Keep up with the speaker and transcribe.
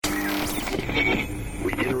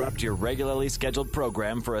We interrupt your regularly scheduled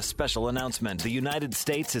program for a special announcement. The United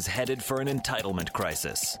States is headed for an entitlement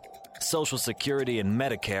crisis. Social Security and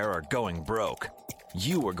Medicare are going broke.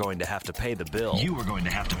 You are going to have to pay the bill.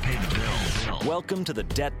 Welcome to the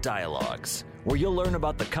Debt Dialogues, where you'll learn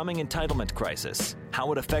about the coming entitlement crisis,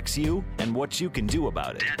 how it affects you, and what you can do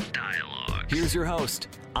about it. Debt Dialogues. Here's your host,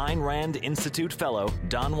 Ayn Rand Institute Fellow,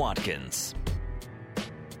 Don Watkins.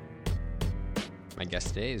 My guest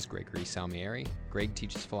today is Gregory Salmieri. Greg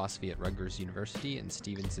teaches philosophy at Rutgers University and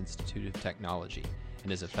Stevens Institute of Technology,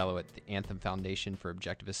 and is a fellow at the Anthem Foundation for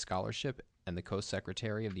Objectivist Scholarship and the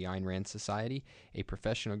co-secretary of the Ayn Rand Society, a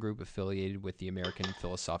professional group affiliated with the American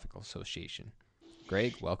Philosophical Association.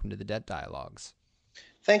 Greg, welcome to the Debt Dialogues.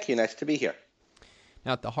 Thank you. Nice to be here.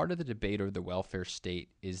 Now, at the heart of the debate over the welfare state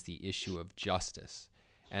is the issue of justice.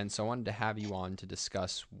 And so I wanted to have you on to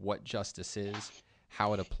discuss what justice is,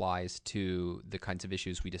 how it applies to the kinds of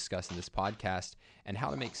issues we discuss in this podcast, and how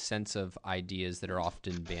to make sense of ideas that are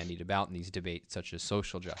often bandied about in these debates, such as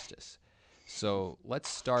social justice. So let's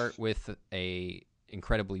start with a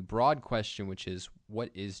incredibly broad question, which is,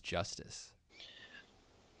 what is justice?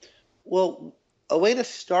 Well, a way to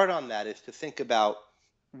start on that is to think about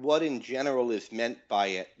what in general is meant by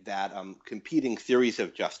it that competing theories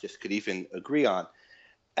of justice could even agree on.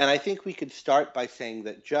 And I think we could start by saying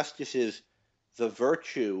that justice is the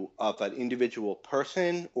virtue of an individual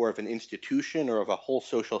person or of an institution or of a whole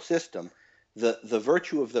social system, the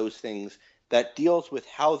virtue of those things that deals with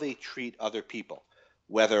how they treat other people,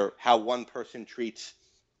 whether how one person treats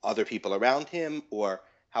other people around him, or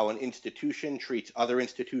how an institution treats other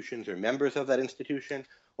institutions or members of that institution,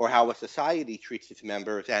 or how a society treats its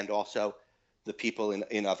members and also the people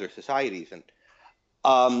in other societies.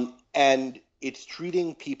 And it's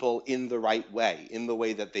treating people in the right way, in the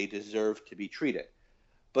way that they deserve to be treated.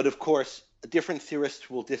 But of course, different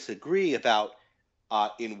theorists will disagree about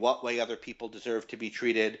in what way other people deserve to be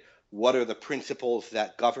treated, what are the principles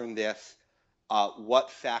that govern this, what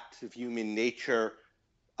facts of human nature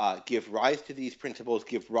give rise to these principles,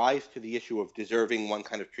 give rise to the issue of deserving one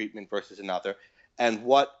kind of treatment versus another, and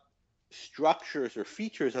what structures or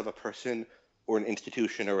features of a person or an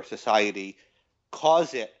institution or a society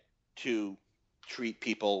cause it to treat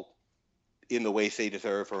people in the ways they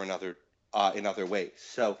deserve or in other ways.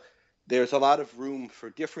 So there's a lot of room for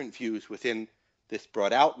different views within this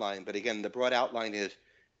broad outline. But again, the broad outline is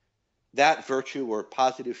that virtue or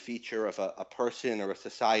positive feature of a person or a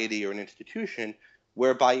society or an institution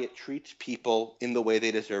whereby it treats people in the way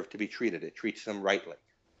they deserve to be treated. It treats them rightly.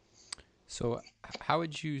 So how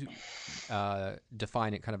would you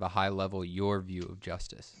define at kind of a high level your view of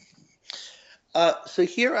justice? So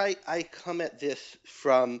here I come at this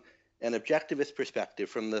from an objectivist perspective,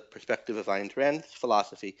 from the perspective of Ayn Rand's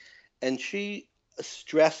philosophy, and she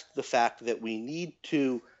stressed the fact that we need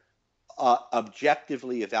to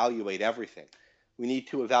objectively evaluate everything. We need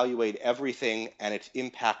to evaluate everything and its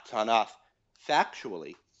impacts on us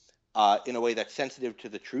factually in a way that's sensitive to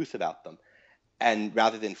the truth about them, and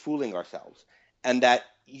rather than fooling ourselves. And that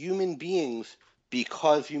human beings,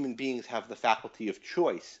 because human beings have the faculty of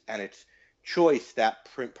choice, and it's choice that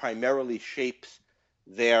primarily shapes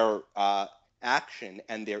their action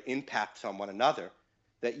and their impacts on one another,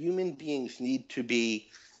 that human beings need to be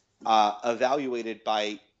evaluated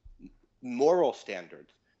by moral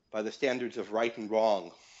standards, by the standards of right and wrong,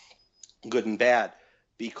 good and bad,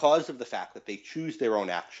 because of the fact that they choose their own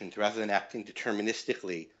actions rather than acting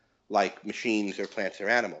deterministically like machines or plants or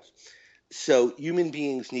animals. So human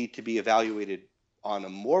beings need to be evaluated on a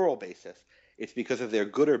moral basis. It's because of their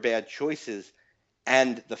good or bad choices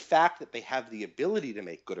and the fact that they have the ability to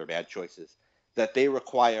make good or bad choices that they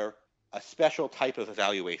require a special type of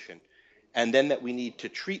evaluation, and then that we need to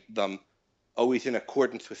treat them always in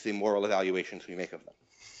accordance with the moral evaluations we make of them.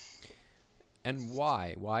 And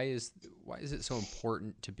why? Why is it so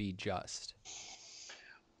important to be just?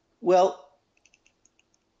 Well,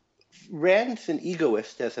 Rand's an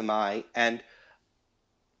egoist, as am I, and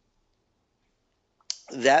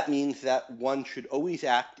that means that one should always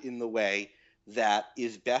act in the way that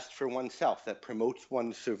is best for oneself, that promotes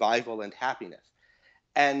one's survival and happiness.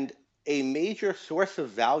 And a major source of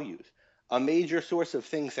values, a major source of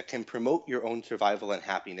things that can promote your own survival and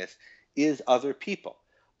happiness is other people.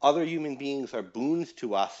 Other human beings are boons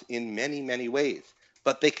to us in many, many ways,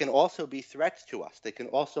 but they can also be threats to us. They can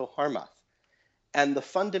also harm us. And the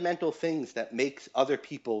fundamental things that makes other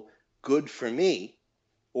people good for me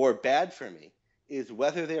or bad for me is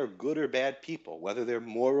whether they're good or bad people, whether they're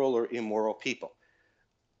moral or immoral people.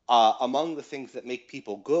 Among the things that make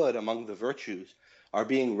people good, among the virtues, are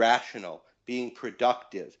being rational, being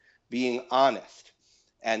productive, being honest,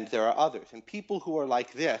 and there are others. And people who are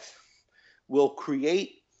like this will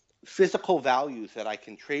create physical values that I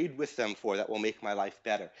can trade with them for that will make my life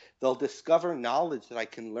better. They'll discover knowledge that I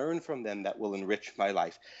can learn from them that will enrich my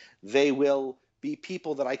life. They will be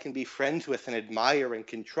people that I can be friends with and admire and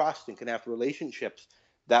can trust and can have relationships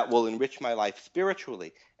that will enrich my life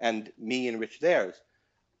spiritually and me enrich theirs.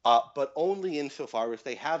 But only insofar as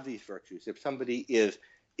they have these virtues. If somebody is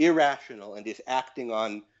irrational and is acting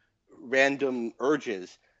on random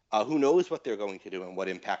urges, who knows what they're going to do and what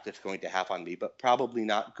impact it's going to have on me, but probably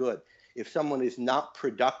not good. If someone is not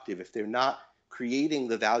productive, if they're not creating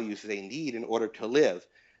the values they need in order to live,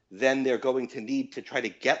 then they're going to need to try to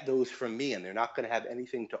get those from me, and they're not going to have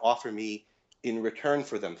anything to offer me in return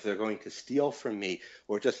for them. So they're going to steal from me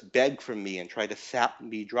or just beg from me and try to sap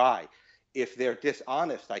me dry. If they're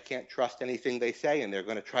dishonest, I can't trust anything they say, and they're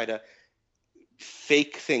going to try to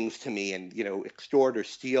fake things to me and, extort or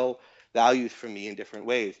steal values from me in different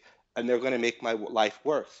ways, and they're going to make my life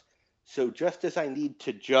worse. So just as I need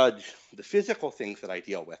to judge the physical things that I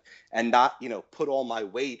deal with and not, put all my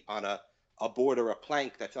weight on a board or a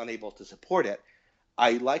plank that's unable to support it,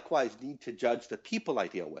 I likewise need to judge the people I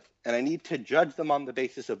deal with. And I need to judge them on the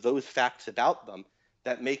basis of those facts about them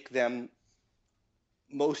that make them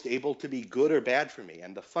most able to be good or bad for me.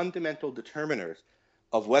 And the fundamental determiners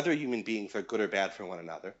of whether human beings are good or bad for one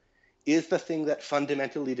another is the thing that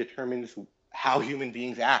fundamentally determines how human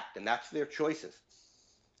beings act, and that's their choices,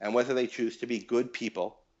 and whether they choose to be good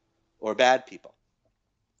people or bad people.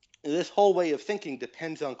 And this whole way of thinking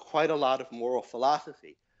depends on quite a lot of moral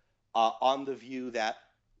philosophy, on the view that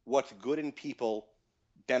what's good in people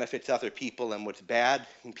benefits other people and what's bad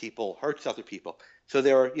in people hurts other people. So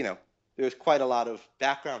there's quite a lot of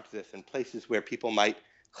background to this and places where people might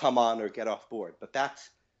come on or get off board. But that's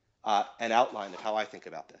an outline of how I think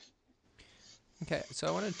about this. Okay, so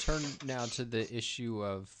I want to turn now to the issue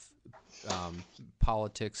of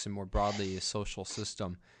politics and more broadly a social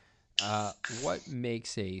system. What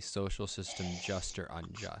makes a social system just or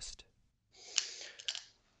unjust?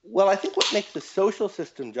 Well, I think what makes the social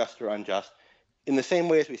system just or unjust, in the same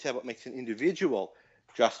way as we said what makes an individual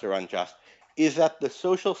just or unjust, is that the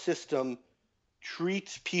social system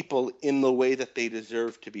treats people in the way that they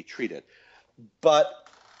deserve to be treated. But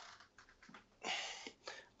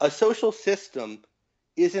a social system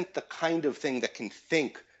isn't the kind of thing that can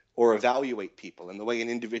think or evaluate people in the way an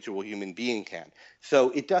individual human being can. So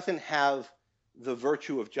it doesn't have the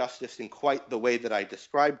virtue of justice in quite the way that I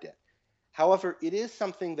described it. However, it is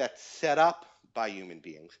something that's set up by human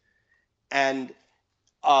beings, and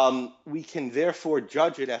we can therefore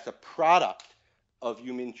judge it as a product of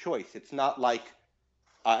human choice. It's not like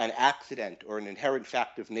an accident or an inherent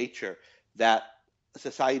fact of nature that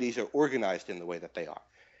societies are organized in the way that they are.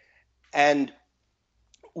 And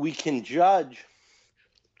we can judge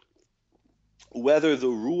whether the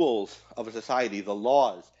rules of a society, the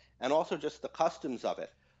laws, and also just the customs of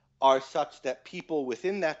it, are such that people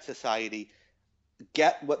within that society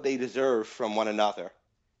get what they deserve from one another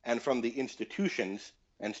and from the institutions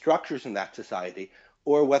and structures in that society,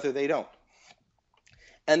 or whether they don't.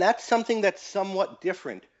 And that's something that's somewhat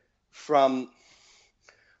different from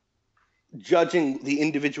judging the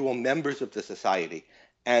individual members of the society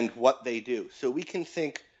and what they do. So we can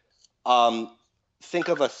think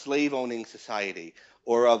of a slave-owning society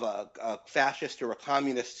or of a fascist or a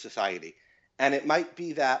communist society, and it might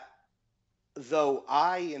be that though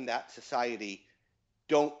I in that society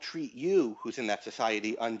don't treat you who's in that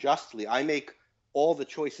society unjustly, I make all the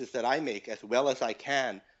choices that I make as well as I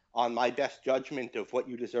can on my best judgment of what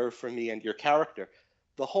you deserve from me and your character.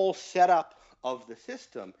 The whole setup of the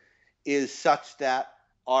system is such that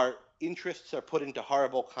our interests are put into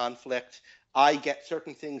horrible conflict. I get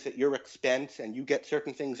certain things at your expense and you get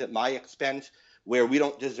certain things at my expense, where we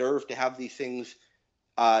don't deserve to have these things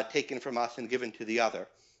taken from us and given to the other.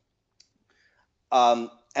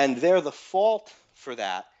 And there, the fault for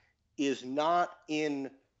that is not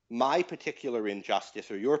in my particular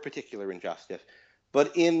injustice or your particular injustice,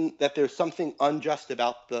 but in that there's something unjust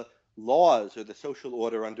about the laws or the social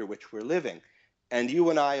order under which we're living. And you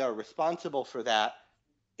and I are responsible for that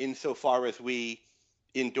insofar as we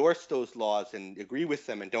endorse those laws and agree with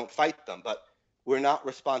them and don't fight them, but we're not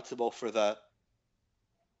responsible for the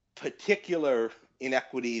particular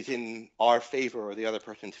inequities in our favor or the other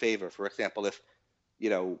person's favor. For example, if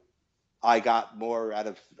I got more out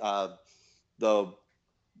of the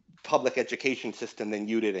public education system than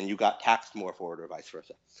you did, and you got taxed more for it, or vice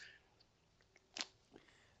versa.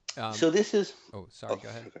 So this is. Oh, sorry. Go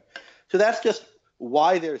ahead. Okay. So that's just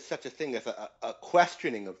why there's such a thing as a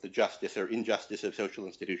questioning of the justice or injustice of social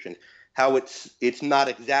institutions. How it's not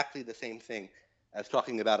exactly the same thing as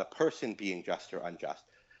talking about a person being just or unjust.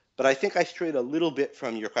 But I think I strayed a little bit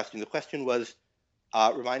from your question. The question was,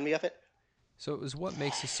 remind me of it? So it was what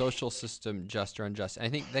makes a social system just or unjust. And I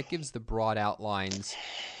think that gives the broad outlines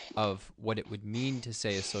of what it would mean to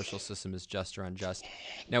say a social system is just or unjust.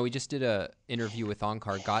 Now, we just did an interview with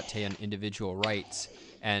Onkar Ghate on individual rights,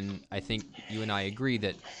 and I think you and I agree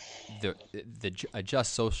that a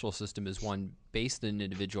just social system is one based on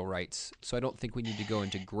individual rights. So I don't think we need to go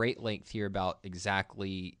into great length here about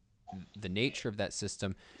exactly the nature of that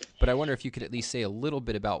system, but I wonder if you could at least say a little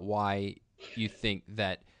bit about why you think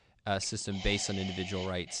that a system based on individual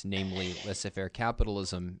rights, namely laissez-faire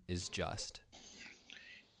capitalism, is just.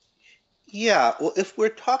 Yeah, well, if we're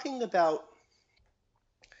talking about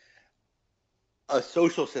a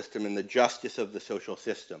social system and the justice of the social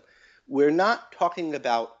system, we're not talking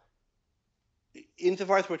about,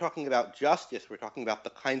 insofar as we're talking about justice, we're talking about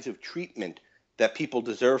the kinds of treatment that people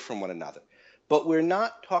deserve from one another. But we're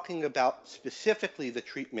not talking about specifically the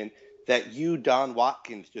treatment that you, Don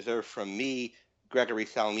Watkins, deserve from me, Gregory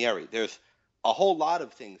Salmieri. There's a whole lot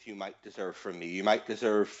of things you might deserve from me. You might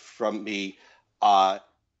deserve from me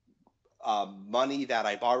money that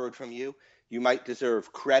I borrowed from you. You might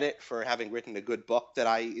deserve credit for having written a good book that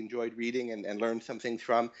I enjoyed reading and learned some things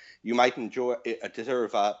from. You might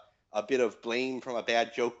deserve a bit of blame from a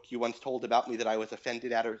bad joke you once told about me that I was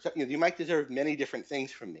offended at, or you might deserve many different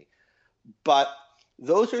things from me. But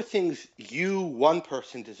those are things you, one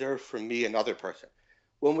person, deserve from me, another person.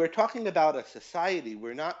 When we're talking about a society,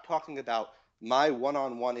 we're not talking about my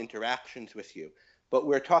one-on-one interactions with you, but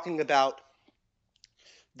we're talking about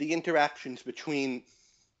the interactions between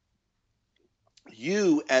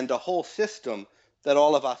you and a whole system that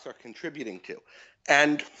all of us are contributing to.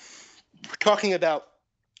 And we're talking about,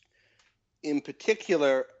 in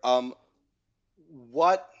particular,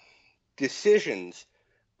 what decisions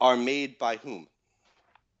are made by whom,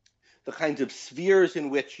 the kinds of spheres in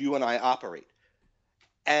which you and I operate.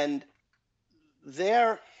 And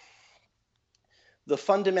there, the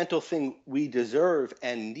fundamental thing we deserve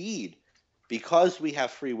and need, because we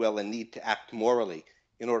have free will and need to act morally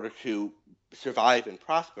in order to survive and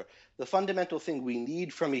prosper, the fundamental thing we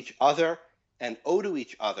need from each other and owe to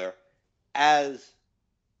each other as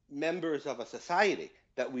members of a society,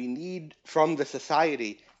 that we need from the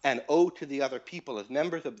society and owe to the other people as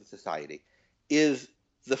members of the society, is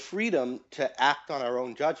the freedom to act on our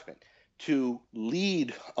own judgment, to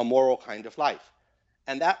lead a moral kind of life.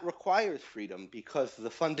 And that requires freedom, because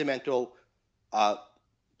the fundamental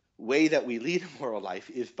way that we lead a moral life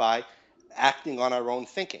is by acting on our own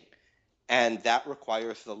thinking. And that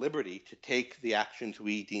requires the liberty to take the actions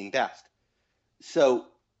we deem best. So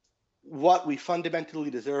what we fundamentally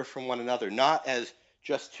deserve from one another, not as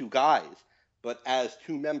just two guys, but as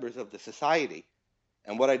two members of the society,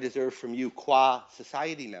 and what I deserve from you qua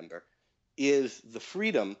society member, is the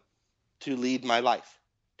freedom to lead my life,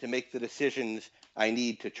 to make the decisions I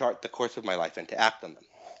need to chart the course of my life and to act on them.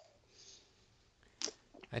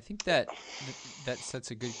 I think that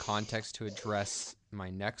sets a good context to address my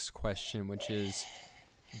next question, which is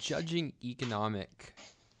judging economic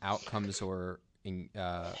outcomes or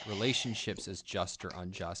relationships as just or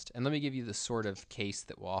unjust. And let me give you the sort of case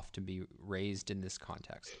that will often be raised in this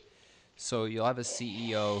context. So you'll have a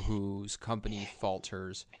CEO whose company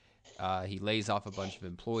falters. He lays off a bunch of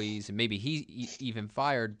employees, and maybe he's even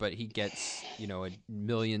fired, but he gets, $1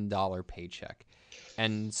 million paycheck.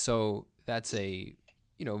 And so that's a,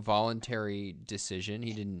 voluntary decision.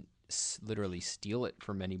 He didn't literally steal it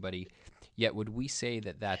from anybody. Yet would we say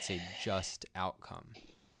that that's a just outcome?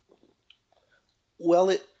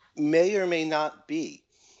 Well, it may or may not be.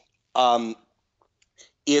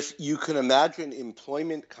 If you can imagine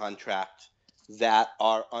employment contracts that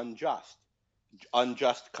are unjust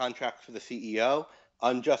contracts for the CEO,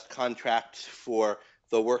 unjust contracts for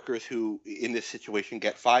the workers who, in this situation,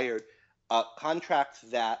 get fired, contracts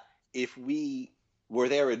that, if we were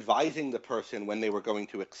there advising the person when they were going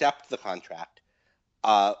to accept the contract,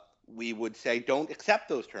 we would say, don't accept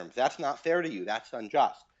those terms. That's not fair to you. That's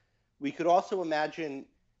unjust. We could also imagine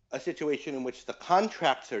a situation in which the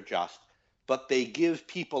contracts are just, but they give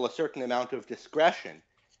people a certain amount of discretion.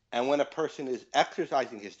 And when a person is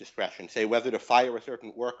exercising his discretion, say whether to fire a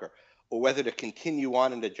certain worker or whether to continue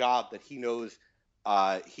on in a job that he knows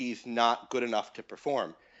he's not good enough to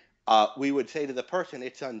perform, we would say to the person,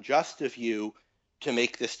 it's unjust of you to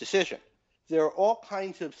make this decision. There are all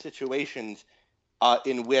kinds of situations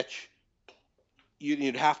in which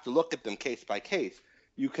you'd have to look at them case by case.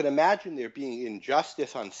 You can imagine there being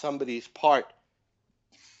injustice on somebody's part,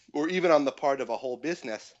 or even on the part of a whole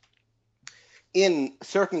business, in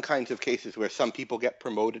certain kinds of cases where some people get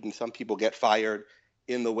promoted and some people get fired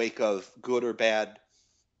in the wake of good or bad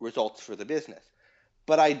results for the business.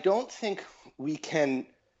 But I don't think we can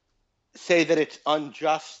say that it's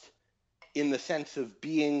unjust in the sense of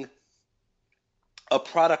being a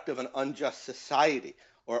product of an unjust society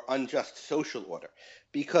or unjust social order.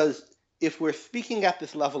 Because if we're speaking at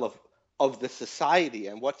this level of the society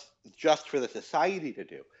and what's just for the society to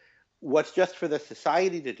do, what's just for the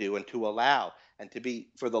society to do and to allow and to be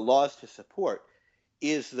for the laws to support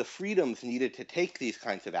is the freedoms needed to take these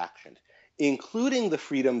kinds of actions, including the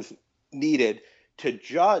freedoms needed to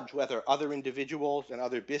judge whether other individuals and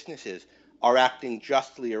other businesses are acting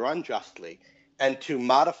justly or unjustly, and to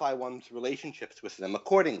modify one's relationships with them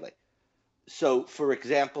accordingly. So, for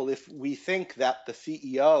example, if we think that the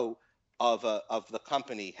CEO of the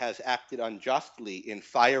company has acted unjustly in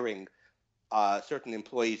firing certain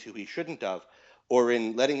employees who he shouldn't have, or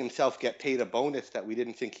in letting himself get paid a bonus that we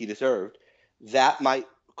didn't think he deserved, that might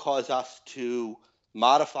cause us to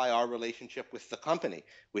modify our relationship with the company.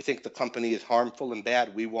 We think the company is harmful and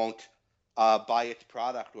bad. We won't buy its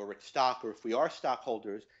product or its stock, or if we are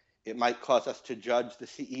stockholders, it might cause us to judge the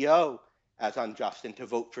CEO as unjust and to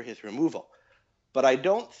vote for his removal. But I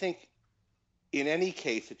don't think in any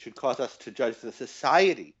case it should cause us to judge the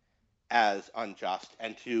society as unjust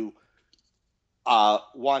and to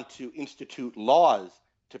want to institute laws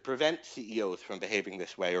to prevent CEOs from behaving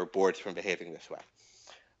this way or boards from behaving this way.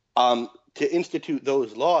 To institute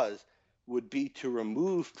those laws would be to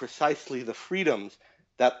remove precisely the freedoms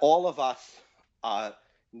that all of us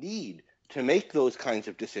need to make those kinds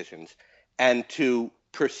of decisions and to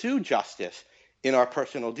pursue justice in our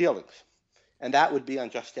personal dealings. And that would be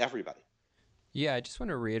unjust to everybody. Yeah, I just want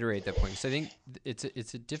to reiterate that point because I think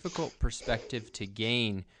it's a difficult perspective to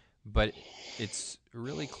gain, but it's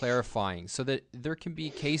really clarifying so that there can be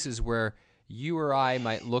cases where you or I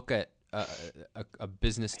might look at a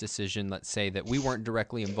business decision, let's say, that we weren't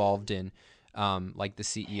directly involved in, like the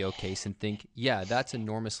CEO case, and think, yeah, that's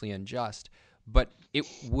enormously unjust. But it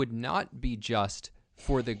would not be just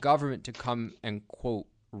for the government to come and, quote,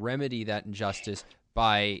 remedy that injustice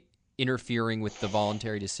by interfering with the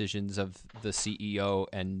voluntary decisions of the CEO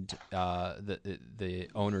and the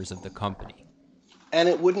owners of the company. And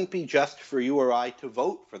it wouldn't be just for you or I to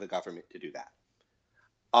vote for the government to do that.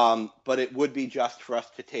 But it would be just for us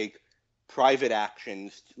to take private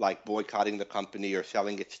actions like boycotting the company or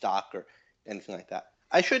selling its stock or anything like that.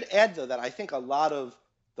 I should add, though, that I think a lot of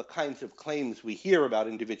the kinds of claims we hear about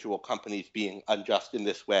individual companies being unjust in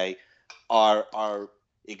this way are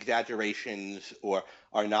exaggerations or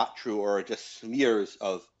are not true or are just smears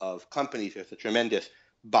of companies. There's a tremendous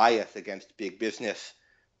bias against big business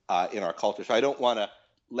in our culture. So I don't want to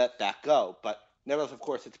let that go. But nevertheless, of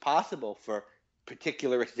course, it's possible for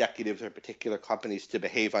particular executives or particular companies to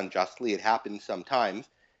behave unjustly. It happens sometimes,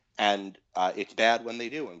 and it's bad when they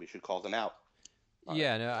do, and we should call them out.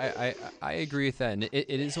 Yeah, no, I agree with that, and it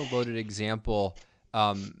is a loaded example,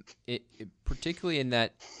 particularly in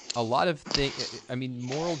that a lot of things. I mean,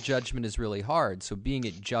 moral judgment is really hard, so being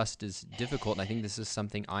it just is difficult, and I think this is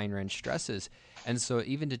something Ayn Rand stresses. And so,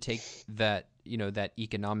 even to take that, that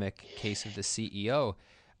economic case of the CEO,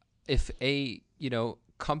 if a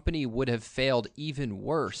company would have failed even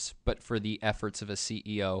worse, but for the efforts of a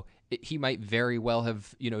CEO, he might very well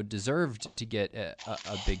have deserved to get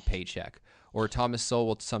a big paycheck. Or Thomas Sowell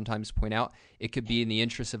will sometimes point out it could be in the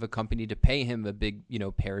interest of a company to pay him a big,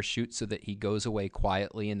 parachute so that he goes away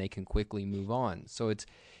quietly and they can quickly move on. So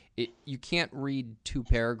you can't read 2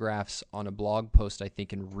 paragraphs on a blog post, I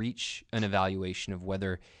think, and reach an evaluation of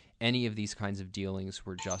whether any of these kinds of dealings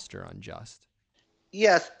were just or unjust.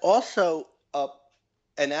 Yes. Also,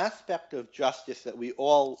 an aspect of justice that we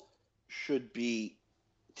all should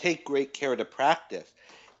take great care to practice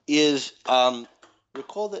is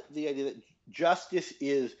recall that the idea that justice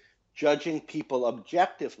is judging people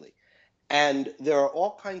objectively. And there are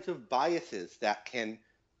all kinds of biases that can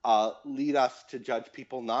lead us to judge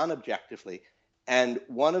people non-objectively. And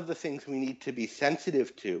one of the things we need to be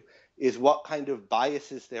sensitive to is what kind of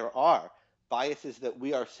biases there are. Biases that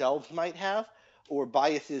we ourselves might have, or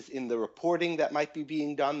biases in the reporting that might be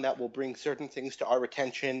being done that will bring certain things to our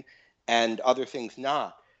attention and other things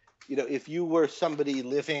not. If you were somebody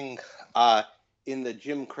living in the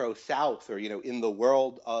Jim Crow South, or in the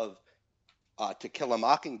world of To Kill a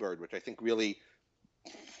Mockingbird, which I think really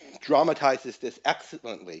dramatizes this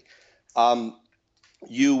excellently,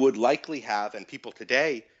 you would likely have, and people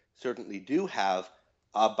today certainly do have,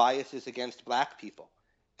 biases against black people.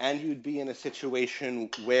 And you'd be in a situation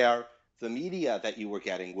where the media that you were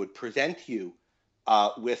getting would present you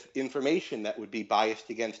with information that would be biased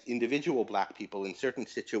against individual black people in certain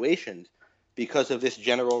situations because of this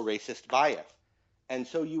general racist bias. And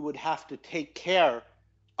so you would have to take care,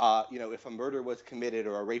 if a murder was committed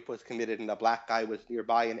or a rape was committed and a black guy was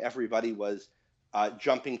nearby and everybody was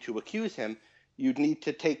jumping to accuse him, you'd need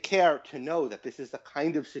to take care to know that this is the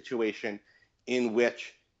kind of situation in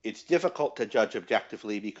which it's difficult to judge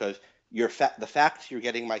objectively because the facts you're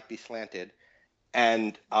getting might be slanted,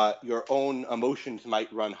 and your own emotions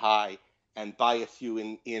might run high and bias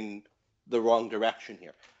you in the wrong direction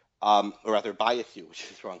here, or rather bias you, which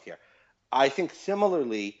is wrong here. I think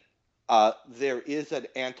similarly, there is an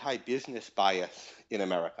anti-business bias in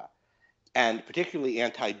America, and particularly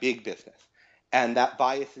anti-big business. And that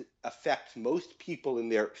bias affects most people in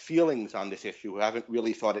their feelings on this issue who haven't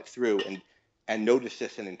really thought it through and noticed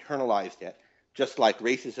this and internalized it, just like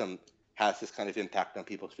racism has this kind of impact on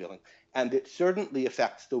people's feelings. And it certainly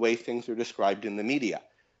affects the way things are described in the media.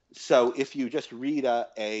 So if you just read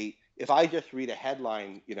if I just read a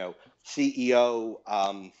headline, CEO,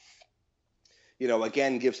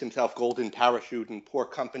 again gives himself golden parachute and poor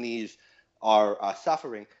companies are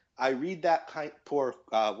suffering, I read that poor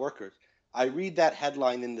workers. I read that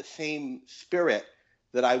headline in the same spirit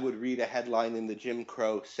that I would read a headline in the Jim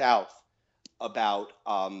Crow South about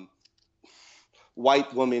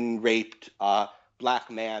white woman raped black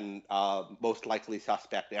man, most likely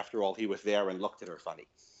suspect. After all, he was there and looked at her funny.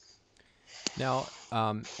 Now,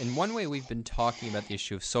 in one way, we've been talking about the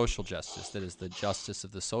issue of social justice, that is the justice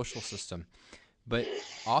of the social system. But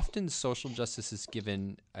often social justice is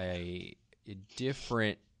given a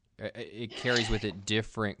different, it carries with it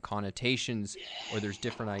different connotations, or there's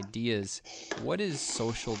different ideas. What is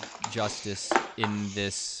social justice in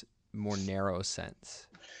this more narrow sense?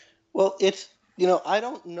 Well, I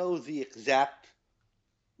don't know the exact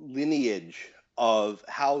lineage of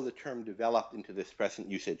how the term developed into this present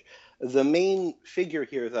usage. The main figure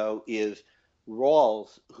here, though, is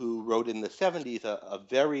Rawls, who wrote in the 70s a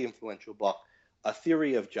very influential book, A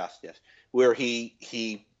Theory of Justice, where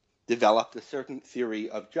he developed a certain theory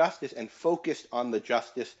of justice and focused on the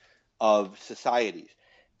justice of societies.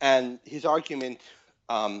 And his argument,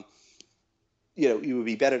 it would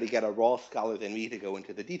be better to get a Rawls scholar than me to go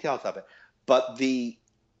into the details of it, but the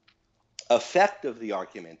effect of the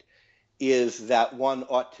argument is that one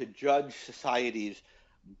ought to judge societies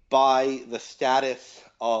by the status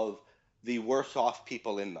of the worse off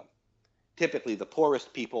people in them. Typically the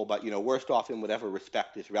poorest people, but worst off in whatever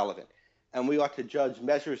respect is relevant. And we ought to judge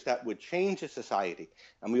measures that would change a society,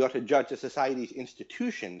 and we ought to judge a society's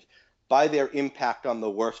institutions by their impact on the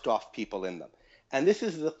worst off people in them. And this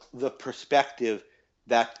is the perspective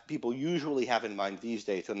that people usually have in mind these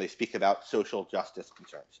days when they speak about social justice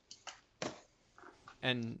concerns.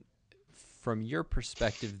 And from your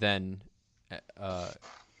perspective then, and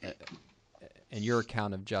your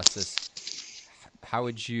account of justice, how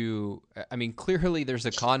would you, clearly there's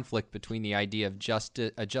a conflict between the idea of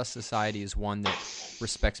a just society is one that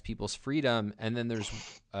respects people's freedom, and then there's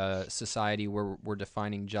a society where we're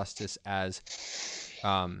defining justice as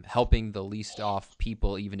helping the least off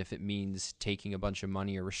people, even if it means taking a bunch of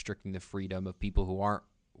money or restricting the freedom of people who aren't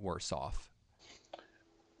worse off.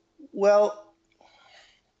 Well,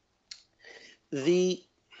 I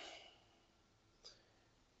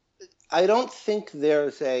don't think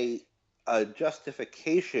there's a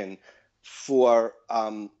justification for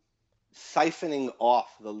siphoning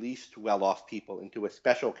off the least well-off people into a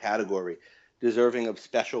special category deserving of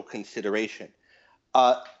special consideration.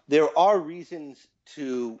 There are reasons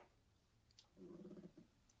to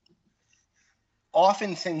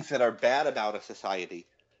often things that are bad about a society,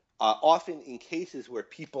 often in cases where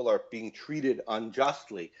people are being treated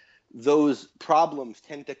unjustly, those problems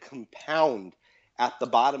tend to compound at the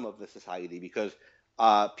bottom of the society because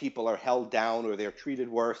people are held down or they're treated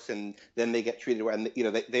worse, and then they get treated worse, and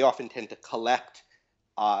they often tend to collect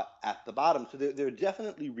at the bottom. So there are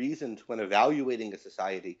definitely reasons when evaluating a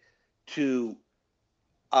society to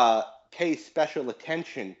pay special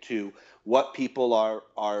attention to what people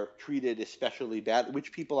are treated especially bad,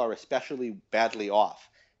 which people are especially badly off,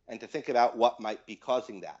 and to think about what might be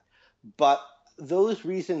causing that. But those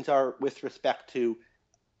reasons are with respect to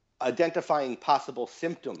identifying possible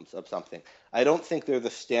symptoms of something. I don't think they're the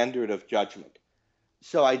standard of judgment.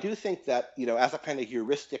 So I do think that, as a kind of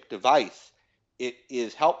heuristic device, it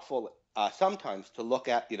is helpful sometimes to look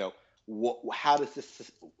at,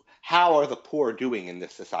 how are the poor doing in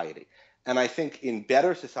this society? And I think in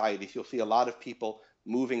better societies, you'll see a lot of people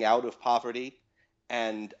moving out of poverty,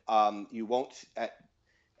 and you won't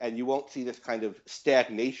see this kind of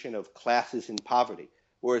stagnation of classes in poverty.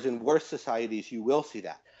 whereas in worse societies you will see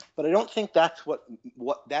that. But I don't think that's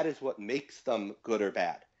what makes them good or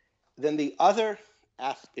bad. Then the other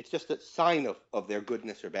it's just a sign of their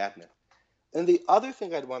goodness or badness. And the other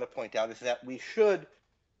thing I'd want to point out is that we should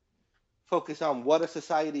focus on what a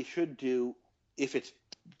society should do if it's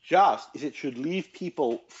just, is it should leave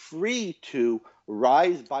people free to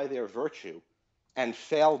rise by their virtue and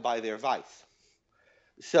fail by their vice.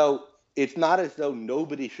 So it's not as though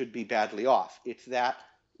nobody should be badly off. It's that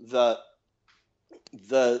the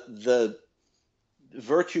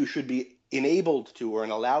virtue should be enabled to or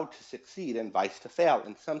allowed to succeed and vice to fail,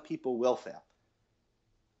 and some people will fail.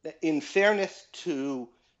 In fairness to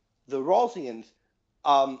the Rawlsians,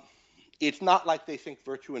 it's not like they think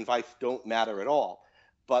virtue and vice don't matter at all,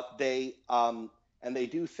 but they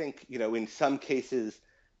do think, in some cases,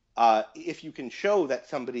 if you can show that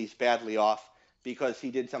somebody's badly off because he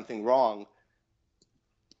did something wrong,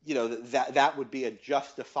 that would be a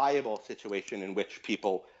justifiable situation in which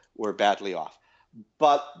people were badly off.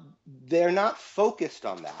 But they're not focused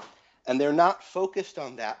on that. And they're not focused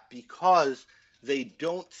on that because they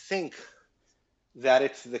don't think that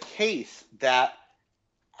it's the case that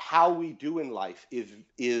how we do in life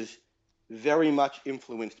is very much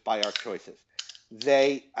influenced by our choices.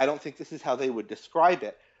 I don't think this is how they would describe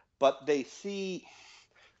it, but they see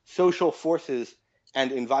social forces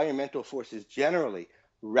and environmental forces generally,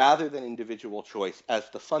 rather than individual choice, as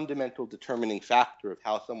the fundamental determining factor of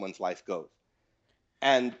how someone's life goes.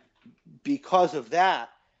 And because of that,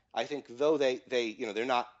 I think though they're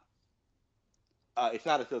not, it's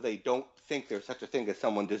not as though they don't think there's such a thing as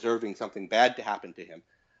someone deserving something bad to happen to him.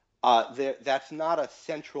 That's not a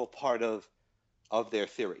central part of their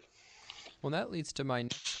theory. Well, that leads to my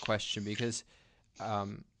next question, because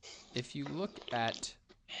if you look at,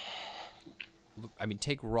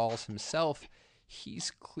 take Rawls himself,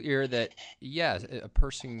 he's clear that, yes, a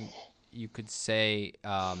person, you could say,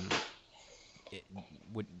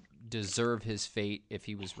 would deserve his fate if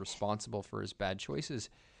he was responsible for his bad choices.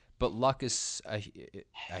 But luck is a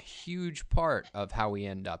huge part of how we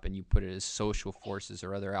end up, and you put it as social forces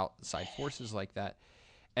or other outside forces like that.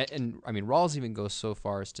 And Rawls even goes so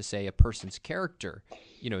far as to say a person's character,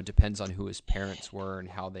 depends on who his parents were and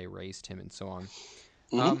how they raised him and so on.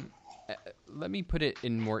 Mm-hmm. Let me put it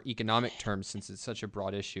in more economic terms, since it's such a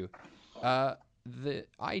broad issue. The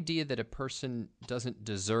idea that a person doesn't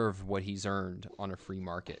deserve what he's earned on a free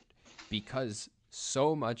market because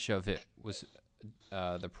so much of it was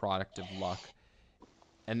the product of luck,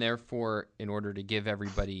 and therefore, in order to give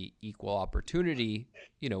everybody equal opportunity,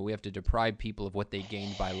 we have to deprive people of what they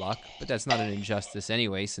gained by luck. But that's not an injustice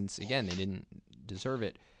anyway, since, again, they didn't deserve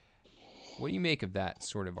it. What do you make of that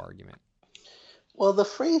sort of argument? Well, the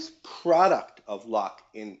phrase product of luck,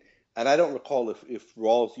 and I don't recall if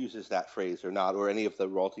Rawls uses that phrase or not, or any of the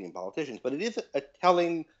Rawlsian politicians, but it is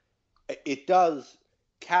it does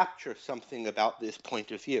capture something about this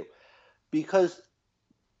point of view. Because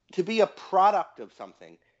to be a product of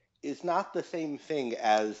something is not the same thing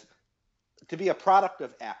as, to be a product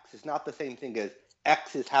of X is not the same thing as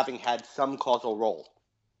X is having had some causal role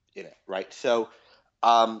in it, right? So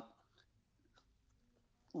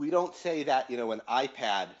we don't say that, an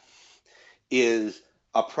iPad is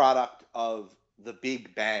a product of the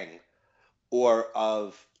Big Bang or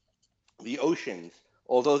of the oceans,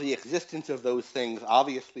 although the existence of those things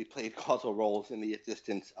obviously played causal roles in the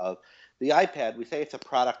existence of the iPad. We say it's a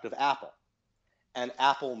product of Apple. And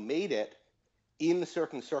Apple made it in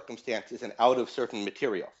certain circumstances and out of certain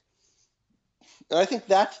materials. And I think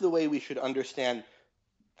that's the way we should understand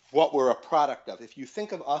what we're a product of. If you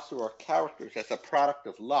think of us or our characters as a product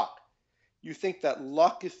of luck, you think that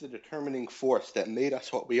luck is the determining force that made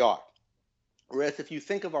us what we are. Whereas if you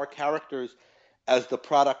think of our characters as the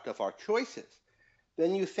product of our choices,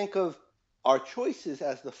 then you think of our choices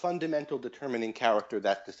as the fundamental determining character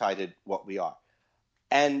that decided what we are.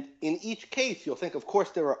 And in each case, you'll think, of course,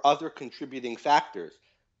 there are other contributing factors,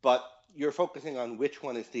 but you're focusing on which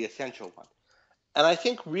one is the essential one. And I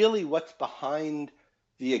think really what's behind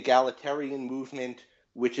the egalitarian movement,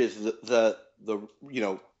 which is the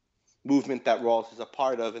movement that Rawls is a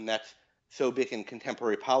part of, and that's so big in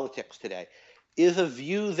contemporary politics today, is a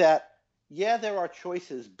view that, yeah, there are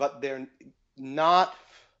choices, but they're not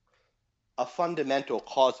a fundamental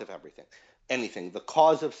cause of anything. The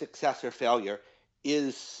cause of success or failure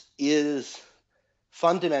is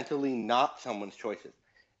fundamentally not someone's choices.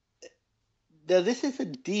 Now, this is a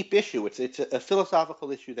deep issue. It's a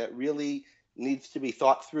philosophical issue that really needs to be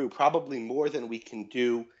thought through, probably more than we can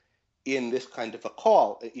do in this kind of a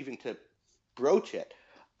call, even to broach it.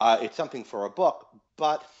 It's something for a book,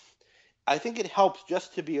 but I think it helps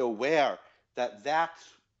just to be aware that that's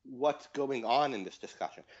what's going on in this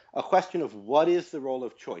discussion. A question of what is the role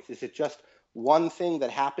of choice? Is it just one thing that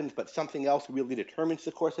happens, but something else really determines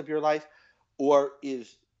the course of your life? Or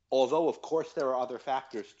is, although of course there are other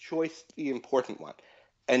factors, choice the important one?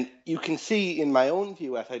 And you can see in my own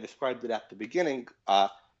view, as I described it at the beginning,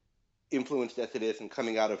 influenced as it is and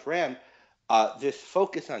coming out of RAM, this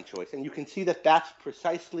focus on choice. And you can see that that's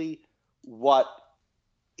precisely what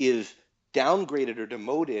is downgraded or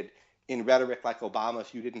demoted in rhetoric like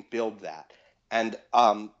Obama's "you didn't build that." And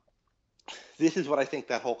this is what I think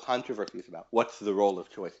that whole controversy is about. What's the role of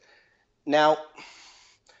choice? Now,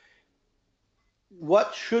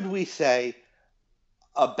 what should we say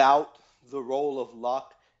about the role of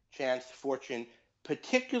luck, chance, fortune,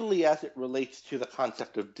 particularly as it relates to the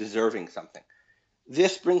concept of deserving something?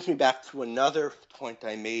 This brings me back to another point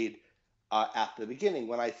I made at the beginning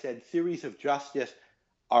when I said theories of justice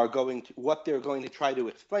are what they're going to try to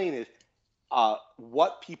explain is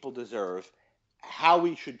what people deserve, how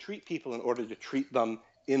we should treat people in order to treat them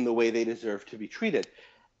in the way they deserve to be treated.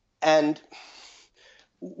 And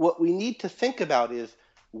what we need to think about is,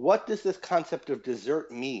 what does this concept of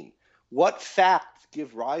desert mean? What facts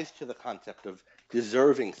give rise to the concept of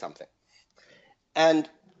deserving something? And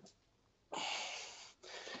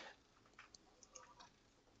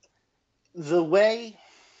the way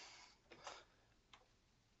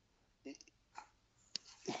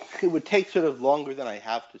it would take sort of longer than I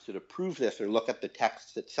have to sort of prove this or look at the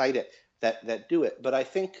texts that cite it that do it. But I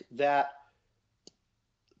think that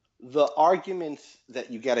the arguments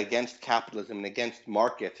that you get against capitalism and against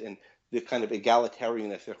markets and the kind of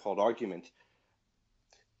egalitarianist, they're called arguments,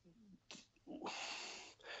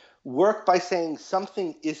 work by saying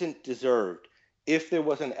something isn't deserved if there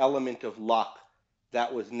was an element of luck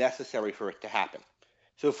that was necessary for it to happen.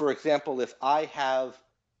 So, for example, if I have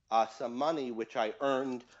some money which I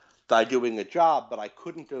earned by doing a job, but I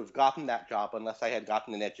couldn't have gotten that job unless I had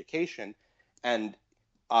gotten an education, and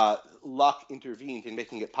luck intervened in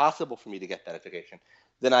making it possible for me to get that education,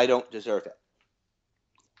 then I don't deserve it.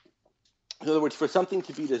 In other words, for something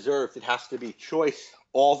to be deserved, it has to be choice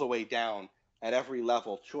all the way down at every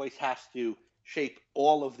level. Choice has to shape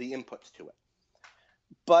all of the inputs to it.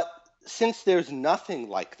 But since there's nothing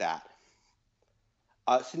like that,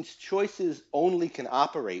 since choices only can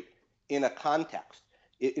operate in a context,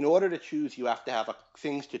 in order to choose, you have to have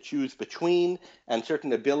things to choose between and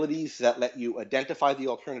certain abilities that let you identify the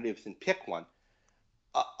alternatives and pick one.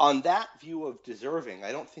 On that view of deserving,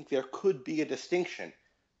 I don't think there could be a distinction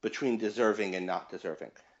between deserving and not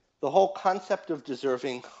deserving. The whole concept of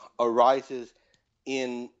deserving arises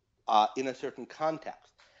in a certain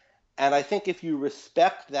context. And I think if you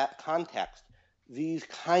respect that context, these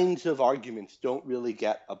kinds of arguments don't really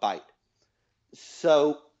get a bite.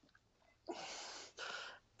 So,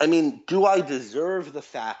 I mean, do I deserve the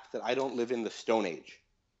fact that I don't live in the Stone Age?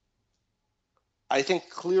 I think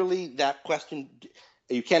clearly that question,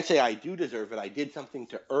 you can't say I do deserve it. I did something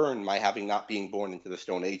to earn my having not being born into the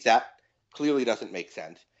Stone Age. That clearly doesn't make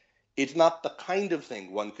sense. It's not the kind of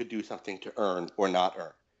thing one could do something to earn or not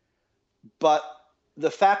earn. But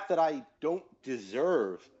the fact that I don't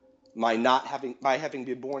deserve my having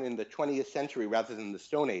been born in the 20th century rather than the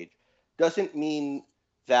Stone Age doesn't mean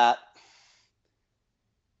that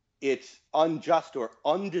it's unjust or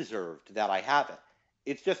undeserved that I have it.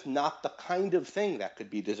 It's just not the kind of thing that could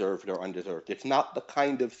be deserved or undeserved. It's not the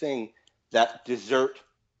kind of thing that desert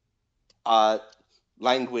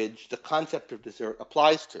language, the concept of desert,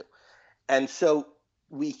 applies to. And so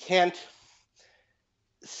we can't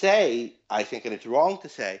say, I think, and it's wrong to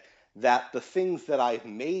say, that the things that I've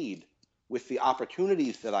made with the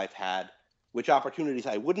opportunities that I've had, which opportunities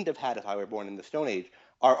I wouldn't have had if I were born in the Stone Age,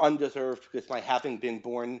 are undeserved because my having been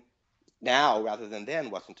born now rather than then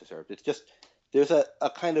wasn't deserved. It's just, there's a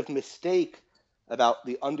kind of mistake about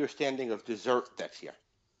the understanding of desert that's here.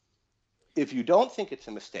 If you don't think it's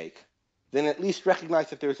a mistake, then at least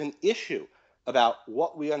recognize that there's an issue about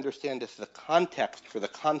what we understand as the context for the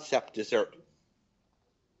concept desert.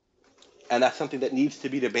 And that's something that needs to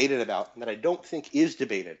be debated about, and that I don't think is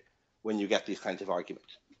debated when you get these kinds of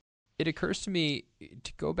arguments. It occurs to me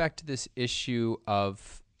to go back to this issue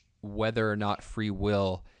of whether or not free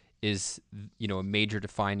will is, a major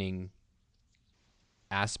defining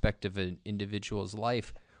aspect of an individual's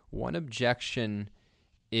life. One objection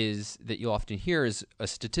is that you'll often hear is a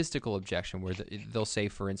statistical objection, where they'll say,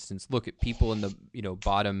 for instance, look at people in the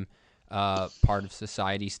bottom part of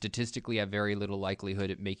society statistically have very little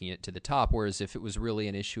likelihood at making it to the top, whereas if it was really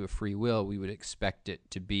an issue of free will, we would expect it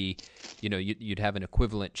to be, you'd have an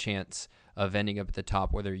equivalent chance of ending up at the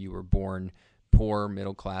top whether you were born poor,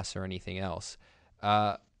 middle class, or anything else.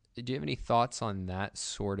 Do you have any thoughts on that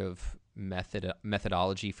sort of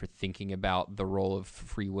methodology for thinking about the role of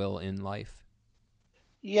free will in life?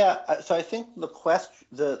 Yeah, so I think the question,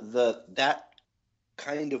 the that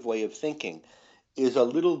kind of way of thinking is a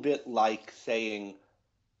little bit like saying,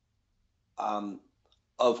 um,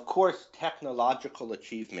 of course, technological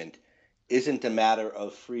achievement isn't a matter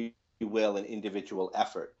of free will and individual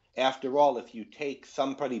effort. After all, if you take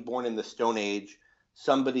somebody born in the Stone Age,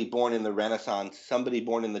 somebody born in the Renaissance, somebody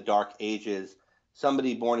born in the Dark Ages,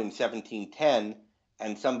 somebody born in 1710,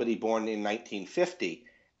 and somebody born in 1950,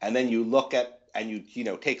 and then you look at and you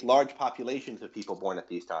take large populations of people born at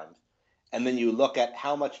these times, and then you look at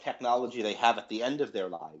how much technology they have at the end of their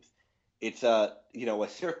lives, it's a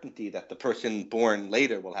certainty that the person born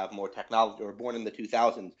later will have more technology, or born in the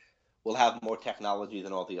 2000s will have more technology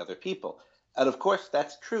than all the other people. And of course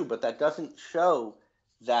that's true, but that doesn't show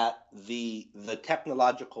that the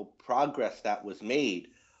technological progress that was made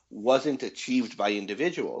wasn't achieved by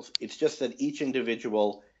individuals. It's just that each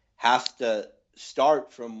individual has to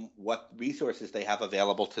start from what resources they have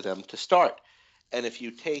available to them to start. And if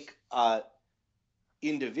you take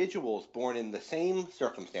individuals born in the same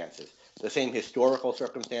circumstances, the same historical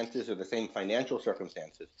circumstances or the same financial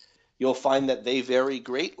circumstances, you'll find that they vary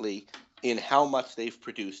greatly in how much they've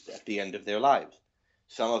produced at the end of their lives.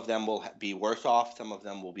 Some of them will be worse off, some of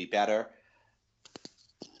them will be better.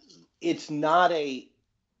 It's not a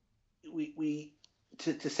we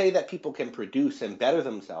to say that people can produce and better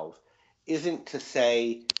themselves isn't to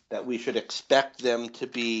say that we should expect them to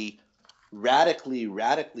be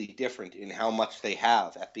radically different in how much they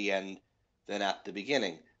have at the end than at the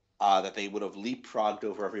beginning. That they would have leapfrogged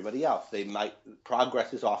over everybody else. They might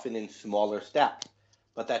progress is often in smaller steps,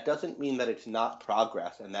 but that doesn't mean that it's not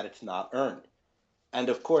progress and that it's not earned. And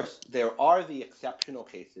of course, there are the exceptional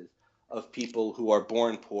cases of people who are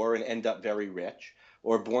born poor and end up very rich,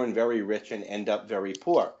 or born very rich and end up very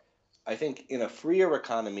poor. I think in a freer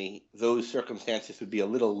economy, those circumstances would be a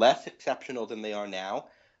little less exceptional than they are now,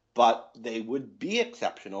 but they would be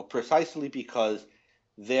exceptional precisely because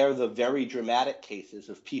they're the very dramatic cases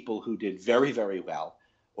of people who did very well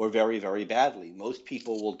or very badly. Most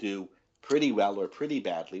people will do pretty well or pretty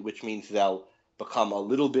badly, which means they'll become a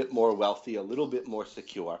little bit more wealthy, a little bit more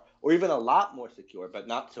secure, or even a lot more secure, but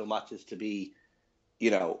not so much as to be,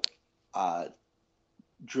 uh,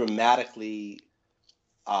 dramatically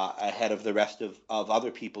ahead of the rest of other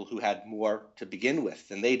people who had more to begin with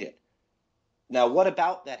than they did. Now, what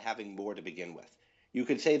about that having more to begin with? You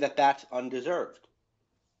could say that that's undeserved.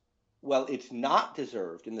 Well, it's not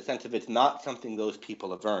deserved in the sense of it's not something those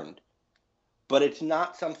people have earned, but it's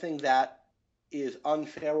not something that is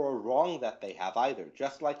unfair or wrong that they have either.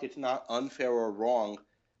 Just like it's not unfair or wrong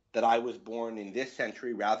that I was born in this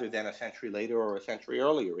century rather than a century later or a century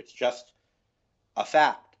earlier. It's just a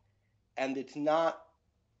fact. And it's not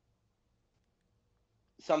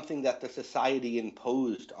something that the society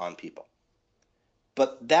imposed on people.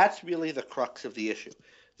 But that's really the crux of the issue.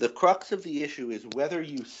 The crux of the issue is whether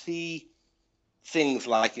you see things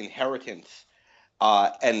like inheritance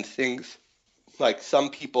and things like some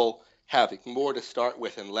people having more to start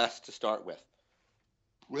with and less to start with,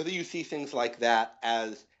 whether you see things like that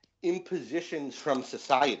as impositions from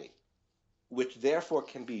society, which therefore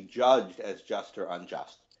can be judged as just or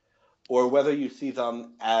unjust, or whether you see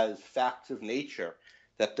them as facts of nature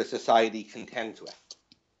that the society contends with.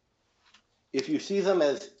 If you see them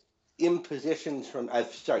as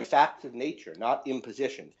facts of nature, not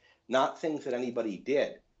impositions, not things that anybody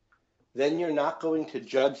did, then you're not going to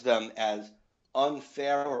judge them as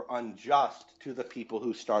unfair or unjust to the people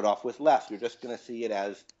who start off with less. You're just going to see it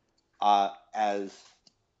as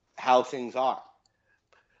how things are.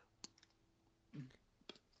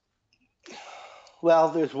 Well,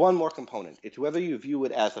 there's one more component. It's whether you view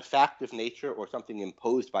it as a fact of nature or something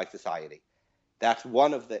imposed by society. That's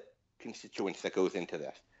one of the constituents that goes into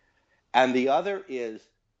this. And the other is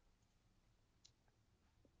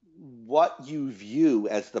what you view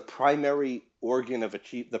as the primary organ of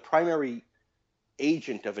the primary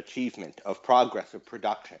agent of achievement, of progress, of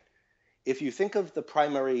production. If you think of the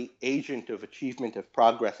primary agent of achievement, of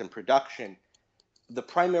progress and production, the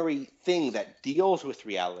primary thing that deals with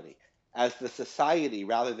reality as the society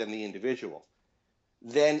rather than the individual,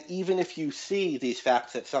 then even if you see these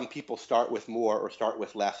facts that some people start with more or start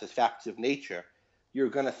with less as facts of nature, you're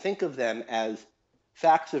going to think of them as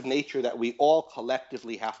facts of nature that we all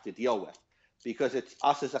collectively have to deal with, because it's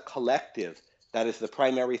us as a collective that is the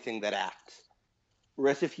primary thing that acts.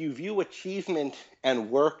 Whereas if you view achievement and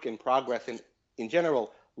work and progress and, in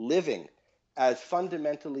general, living as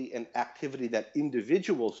fundamentally an activity that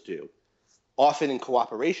individuals do, often in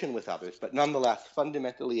cooperation with others, but nonetheless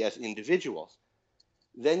fundamentally as individuals,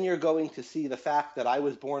 then you're going to see the fact that I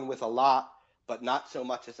was born with a lot, but not so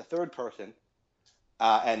much as a third person,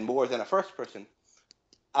 and more than a first person,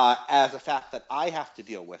 as a fact that I have to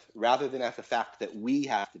deal with, rather than as a fact that we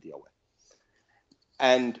have to deal with.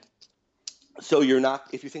 And so you're not,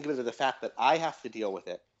 if you think of it as a fact that I have to deal with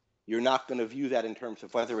it, you're not going to view that in terms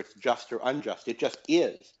of whether it's just or unjust. It just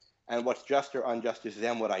is. And what's just or unjust is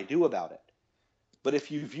then what I do about it. But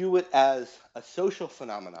if you view it as a social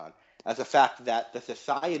phenomenon, as a fact that the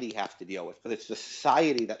society has to deal with, because it's the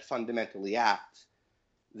society that fundamentally acts,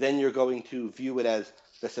 then you're going to view it as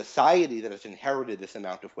the society that has inherited this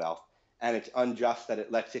amount of wealth, and it's unjust that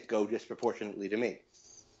it lets it go disproportionately to me.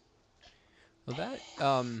 Well,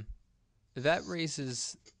 that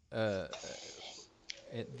raises the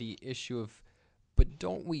issue of, but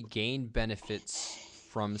don't we gain benefits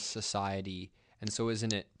from society? And so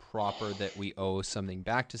isn't it proper that we owe something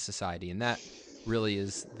back to society? And that really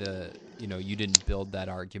is you didn't build that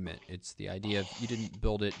argument. It's the idea of you didn't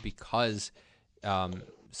build it because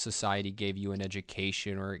society gave you an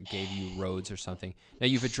education or it gave you roads or something. Now,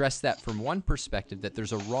 you've addressed that from one perspective, that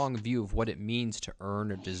there's a wrong view of what it means to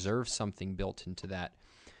earn or deserve something built into that.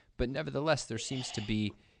 But nevertheless, there seems to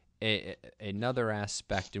be another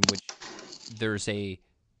aspect in which there's a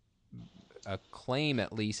claim,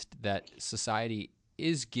 at least, that society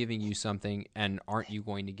is giving you something, and aren't you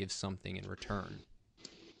going to give something in return?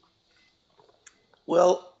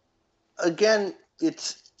 Well, again,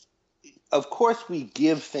 of course we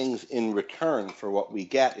give things in return for what we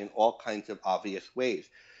get in all kinds of obvious ways.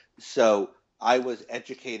 So I was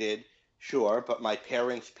educated, sure, but my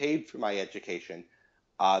parents paid for my education.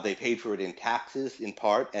 They paid for it in taxes, in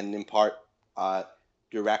part, and in part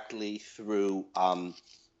directly through. I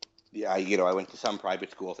went to some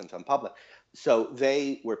private schools and some public, so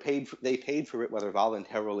they paid for it, whether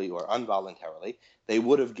voluntarily or involuntarily. They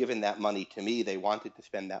would have given that money to me. They wanted to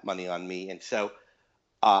spend that money on me, and so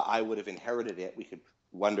I would have inherited it. We could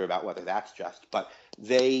wonder about whether that's just, but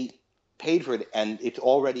they paid for it, and it's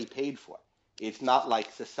already paid for. It's not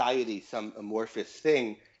like society, some amorphous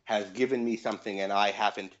thing, has given me something and I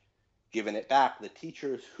haven't given it back. The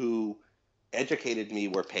teachers who educated me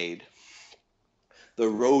were paid. The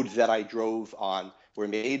roads that I drove on were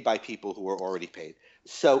made by people who were already paid.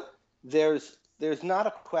 So there's not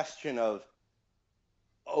a question of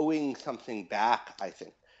owing something back, I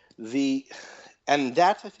think. And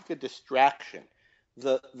that's, I think, a distraction.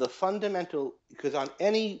 The fundamental, because on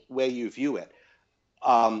any way you view it,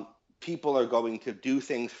 people are going to do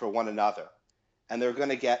things for one another, and they're going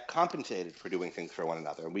to get compensated for doing things for one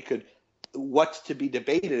another. And what's to be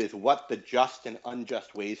debated is what the just and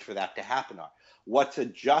unjust ways for that to happen are. What's a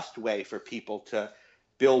just way for people to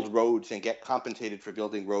build roads and get compensated for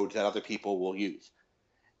building roads that other people will use?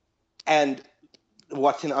 And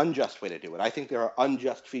what's an unjust way to do it? I think there are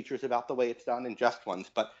unjust features about the way it's done and just ones,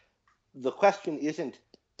 but the question isn't,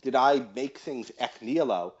 did I make things ex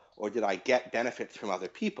nihilo or did I get benefits from other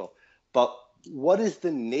people? But what is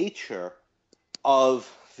the nature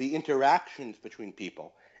of the interactions between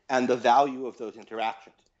people and the value of those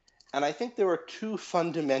interactions? And I think there are two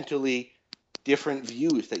fundamentally different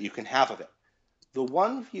views that you can have of it. The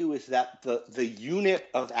one view is that the unit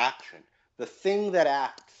of action, the thing that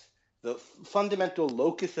acts, the fundamental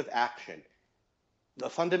locus of action, the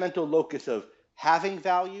fundamental locus of having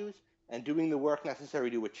values and doing the work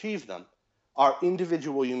necessary to achieve them, are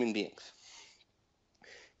individual human beings.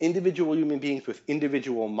 Individual human beings with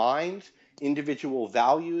individual minds, individual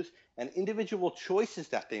values, and individual choices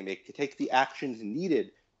that they make to take the actions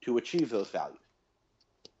needed to achieve those values.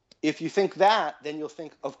 If you think that, then you'll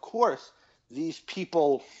think, of course, these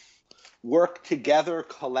people work together,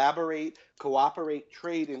 collaborate, cooperate,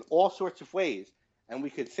 trade in all sorts of ways, and we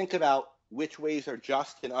could think about which ways are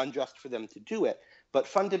just and unjust for them to do it, but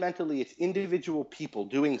fundamentally it's individual people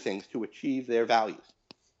doing things to achieve their values.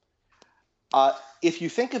 If you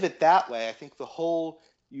think of it that way, I think the whole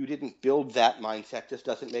 "you didn't build that" mindset just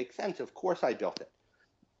doesn't make sense. Of course I built it.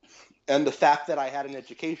 And the fact that I had an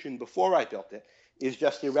education before I built it is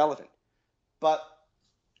just irrelevant. But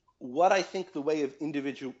what I think the way of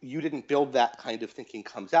individual "you didn't build that" kind of thinking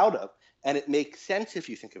comes out of, and it makes sense if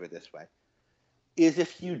you think of it this way, is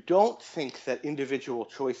if you don't think that individual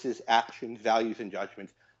choices, actions, values, and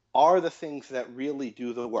judgments are the things that really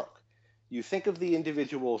do the work. You think of the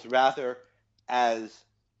individuals rather as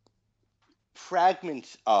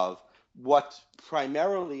fragments of what's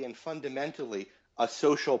primarily and fundamentally a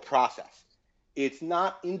social process. It's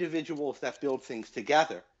not individuals that build things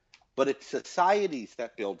together, but it's societies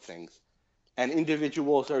that build things, and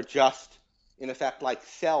individuals are just in effect, like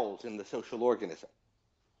cells in the social organism.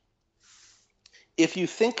 If you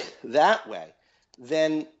think that way,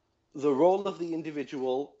 then the role of the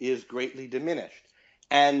individual is greatly diminished.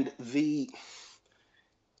 And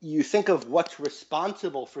you think of what's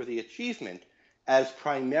responsible for the achievement as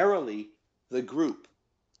primarily the group.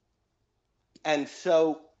 And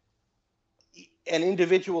so an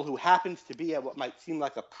individual who happens to be at what might seem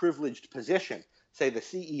like a privileged position, say the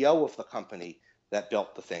CEO of the company that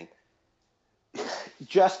built the thing,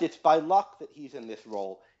 it's by luck that he's in this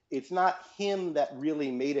role. It's not him that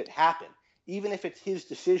really made it happen. Even if it's his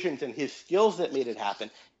decisions and his skills that made it happen,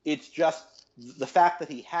 it's just the fact that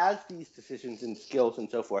he has these decisions and skills and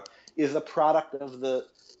so forth is a product of the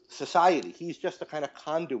society. He's just a kind of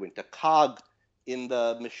conduit, a cog in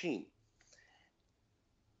the machine.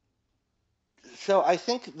 So I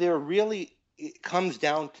think it comes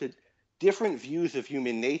down to different views of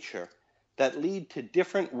human nature that lead to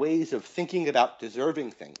different ways of thinking about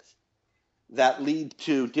deserving things, that lead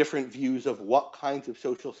to different views of what kinds of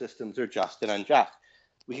social systems are just and unjust.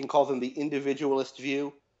 We can call them the individualist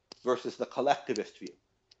view versus the collectivist view.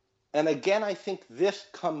 And again, I think this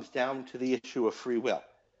comes down to the issue of free will.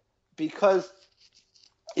 Because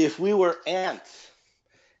if we were ants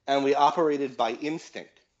and we operated by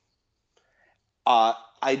instinct,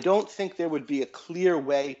 I don't think there would be a clear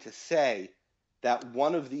way to say that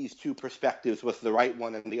one of these two perspectives was the right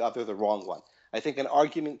one and the other the wrong one. I think an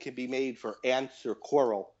argument can be made for ants or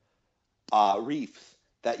coral reefs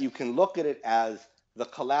that you can look at it as the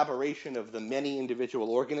collaboration of the many individual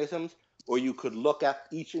organisms, or you could look at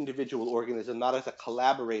each individual organism not as a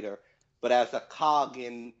collaborator, but as a cog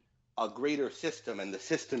in a greater system, and the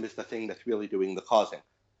system is the thing that's really doing the causing.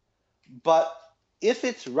 But if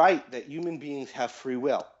it's right that human beings have free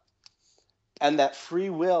will, and that free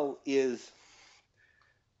will is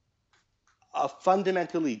a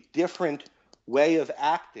fundamentally different way of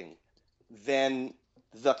acting than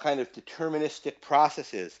the kind of deterministic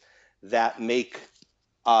processes that make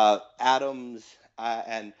atoms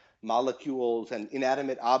and molecules and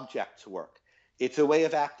inanimate objects work. It's a way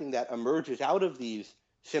of acting that emerges out of these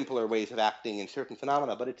simpler ways of acting in certain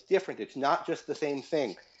phenomena, but it's different. It's not just the same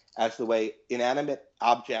thing as the way inanimate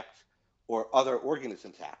objects or other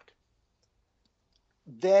organisms act.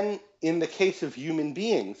 Then, in the case of human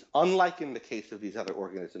beings, unlike in the case of these other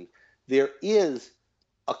organisms, there is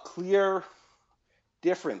a clear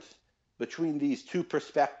difference between these two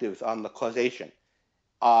perspectives on the causation.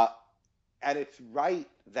 And it's right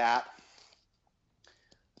that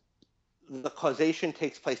the causation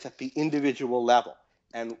takes place at the individual level.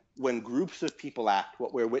 And when groups of people act,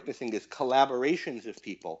 what we're witnessing is collaborations of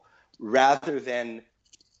people rather than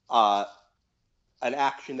an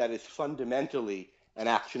action that is fundamentally an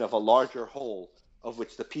action of a larger whole of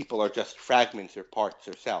which the people are just fragments or parts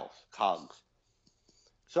or cells, cogs.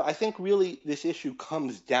 So I think really this issue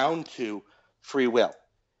comes down to free will.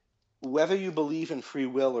 Whether you believe in free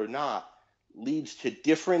will or not leads to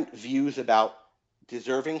different views about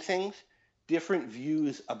deserving things, different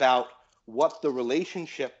views about what the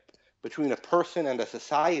relationship between a person and a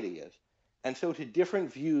society is, and so to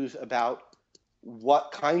different views about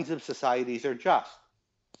what kinds of societies are just.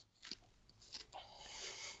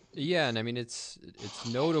 Yeah, and I mean it's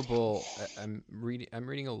notable. I'm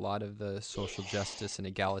reading a lot of the social justice and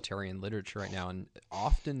egalitarian literature right now, and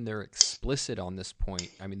often they're explicit on this point.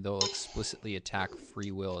 I mean, they'll explicitly attack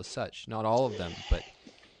free will as such. Not all of them, but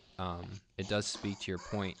it does speak to your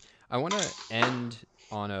point. I want to end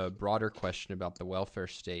on a broader question about the welfare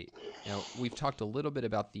state. Now, we've talked a little bit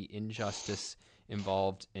about the injustice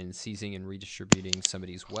involved in seizing and redistributing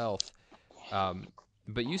somebody's wealth.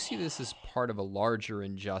 But you see this as part of a larger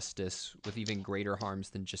injustice with even greater harms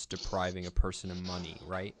than just depriving a person of money,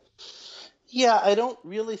 right? Yeah, I don't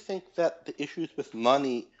really think that the issues with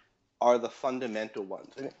money are the fundamental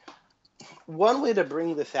ones. I mean, one way to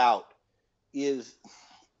bring this out is,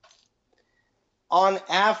 on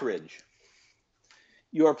average,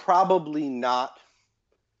 you're probably not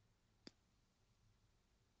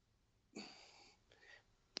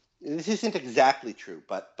this isn't exactly true,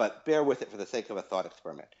 but bear with it for the sake of a thought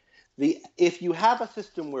experiment. If you have a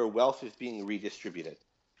system where wealth is being redistributed,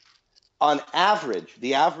 on average,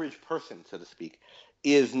 the average person, so to speak,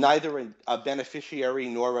 is neither a beneficiary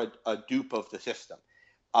nor a dupe of the system.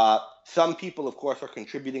 Some people, of course, are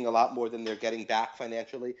contributing a lot more than they're getting back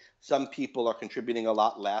financially. Some people are contributing a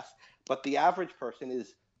lot less. But the average person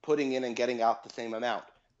is putting in and getting out the same amount,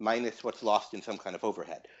 minus what's lost in some kind of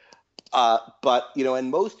overhead. But,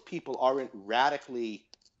 and most people aren't radically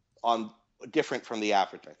different from the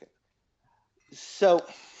average, I think. So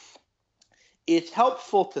it's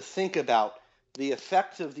helpful to think about the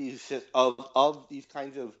effects of these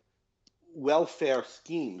kinds of welfare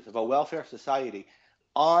schemes, of a welfare society,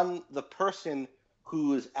 on the person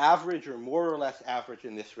who is average or more or less average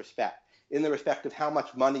in this respect, in the respect of how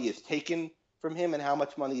much money is taken from him and how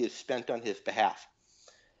much money is spent on his behalf.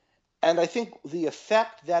 And I think the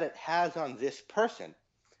effect that it has on this person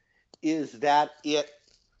is that it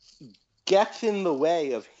gets in the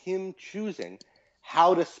way of him choosing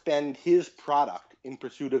how to spend his product in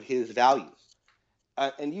pursuit of his values.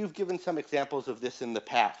 And you've given some examples of this in the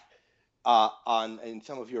past in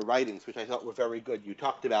some of your writings, which I thought were very good. You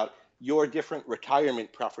talked about your different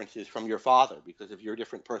retirement preferences from your father because of your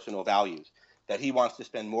different personal values, that he wants to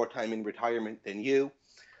spend more time in retirement than you,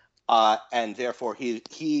 and therefore if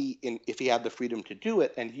he had the freedom to do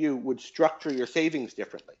it, and you would structure your savings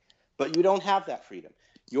differently. But you don't have that freedom.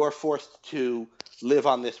 You're forced to live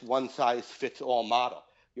on this one-size-fits-all model.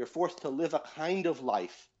 You're forced to live a kind of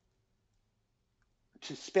life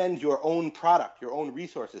to spend your own product, your own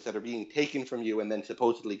resources that are being taken from you and then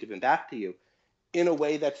supposedly given back to you in a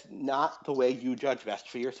way that's not the way you judge best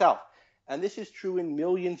for yourself. And this is true in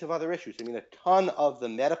millions of other issues. I mean, a ton of the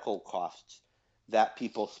medical costs that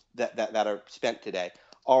people that are spent today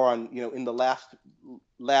are on, in the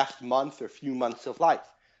last month or few months of life.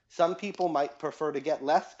 Some people might prefer to get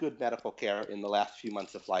less good medical care in the last few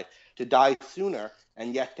months of life, to die sooner,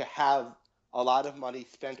 and yet to have a lot of money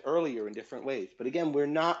spent earlier in different ways. But again, we're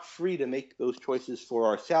not free to make those choices for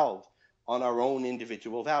ourselves on our own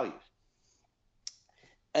individual values.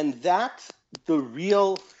 And that's the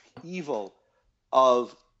real evil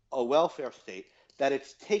of a welfare state, that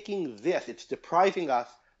it's it's depriving us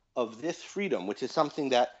of this freedom, which is something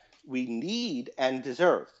that we need and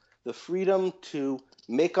deserve, the freedom to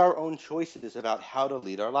make our own choices about how to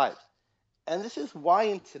lead our lives. And this is why,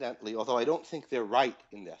 incidentally, although I don't think they're right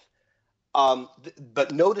in this,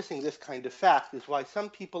 but noticing this kind of fact is why some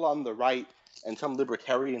people on the right and some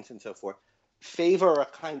libertarians and so forth favor a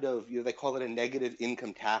kind of, they call it a negative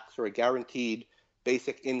income tax or a guaranteed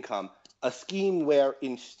basic income, a scheme where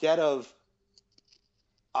instead of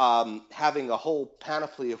having a whole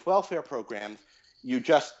panoply of welfare programs, you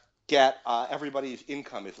just get everybody's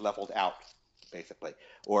income is leveled out, basically,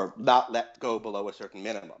 or not let go below a certain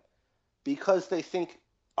minimum. Because they think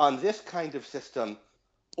on this kind of system,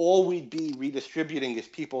 all we'd be redistributing is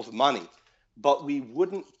people's money, but we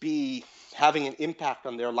wouldn't be having an impact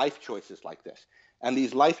on their life choices like this. And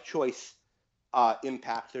these life choice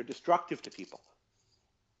impacts are destructive to people.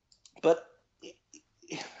 But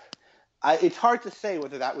it's hard to say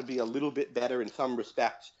whether that would be a little bit better in some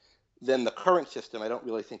respects than the current system. I don't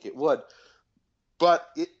really think it would.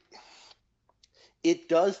 But it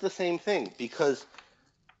does the same thing, because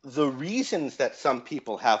the reasons that some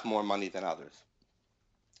people have more money than others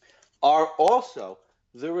are also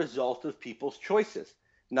the result of people's choices,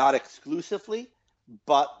 not exclusively,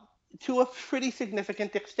 but to a pretty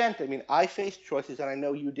significant extent. I mean, I faced choices, and I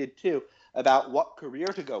know you did too, about what career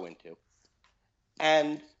to go into.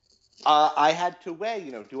 And I had to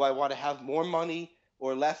weigh, do I want to have more money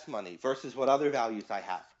or less money versus what other values I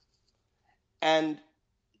have? And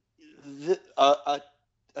a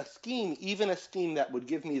scheme, even a scheme that would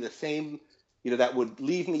give me the same, that would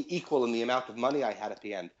leave me equal in the amount of money I had at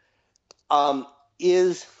the end,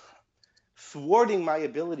 is thwarting my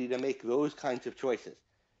ability to make those kinds of choices,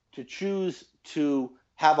 to choose to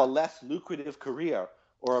have a less lucrative career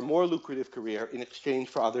or a more lucrative career in exchange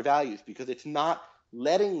for other values, because it's not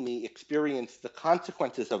letting me experience the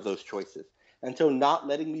consequences of those choices. And so not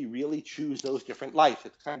letting me really choose those different lives.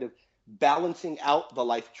 It's kind of balancing out the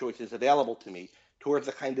life choices available to me towards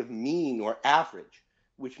a kind of mean or average,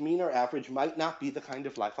 which mean or average might not be the kind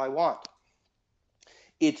of life I want.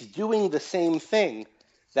 It's doing the same thing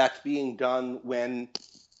that's being done when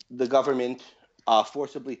the government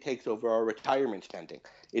forcibly takes over our retirement spending.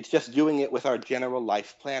 It's just doing it with our general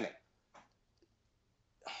life planning.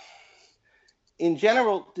 In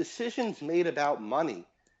general, decisions made about money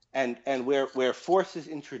and where force is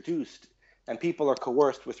introduced and people are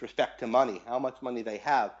coerced with respect to money, how much money they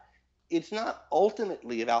have, it's not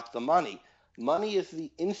ultimately about the money. Money is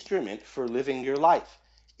the instrument for living your life.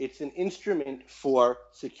 It's an instrument for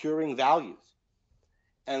securing values.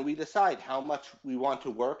 And we decide how much we want to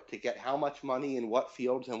work to get how much money in what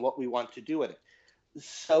fields and what we want to do with it.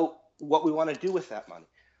 So what we want to do with that money.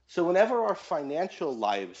 So whenever our financial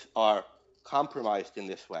lives are compromised in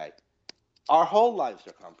this way, our whole lives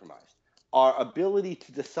are compromised. Our ability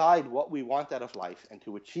to decide what we want out of life and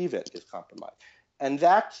to achieve it is compromised. And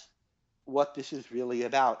that's what this is really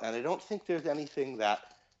about. And I don't think there's anything that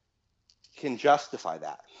can justify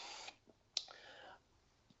that.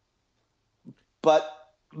 But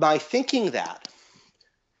my thinking that,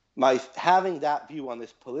 my having that view on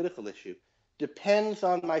this political issue depends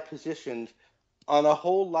on my positions on a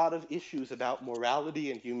whole lot of issues about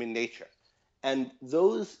morality and human nature. And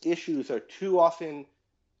those issues are too often,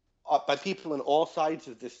 by people on all sides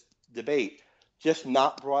of this debate, just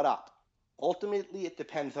not brought up. Ultimately, it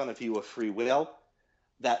depends on a view of free will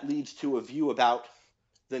that leads to a view about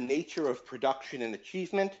the nature of production and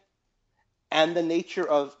achievement and the nature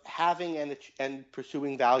of having and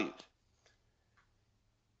pursuing values.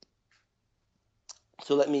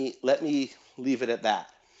 So let me leave it at that.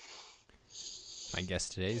 My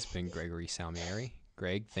guest today has been Gregory Salmieri.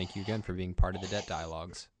 Greg, thank you again for being part of the Debt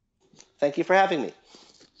Dialogues. Thank you for having me.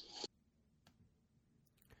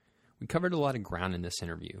 We covered a lot of ground in this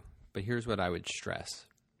interview, but here's what I would stress.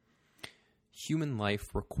 Human life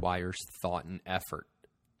requires thought and effort,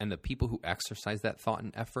 and the people who exercise that thought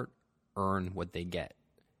and effort earn what they get.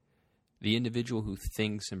 The individual who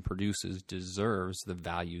thinks and produces deserves the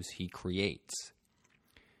values he creates.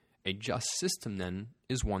 A just system, then,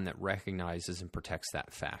 is one that recognizes and protects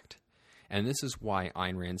that fact. And this is why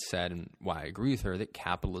Ayn Rand said, and why I agree with her, that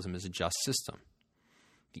capitalism is a just system.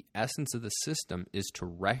 The essence of the system is to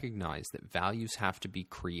recognize that values have to be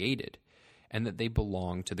created and that they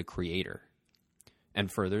belong to the creator. And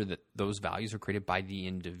further, that those values are created by the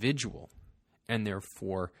individual. And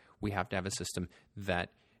therefore, we have to have a system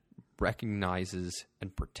that recognizes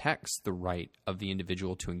and protects the right of the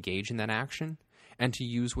individual to engage in that action and to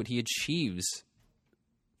use what he achieves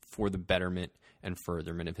for the betterment and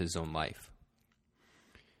furtherment of his own life.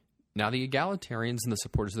 Now, the egalitarians and the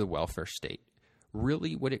supporters of the welfare state,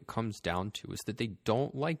 really what it comes down to is that they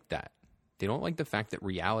don't like that. They don't like the fact that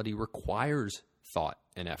reality requires thought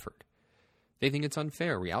and effort. They think it's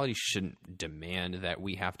unfair. Reality shouldn't demand that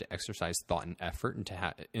we have to exercise thought and effort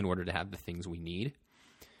in order to have the things we need.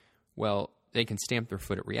 Well, they can stamp their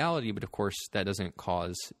foot at reality, but of course that doesn't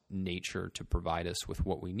cause nature to provide us with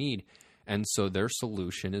what we need. And so their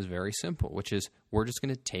solution is very simple, which is we're just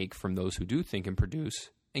going to take from those who do think and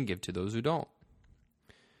produce and give to those who don't.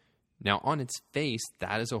 Now, on its face,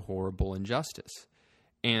 that is a horrible injustice.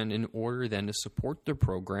 And in order then to support the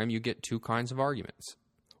program, you get two kinds of arguments.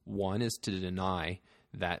 One is to deny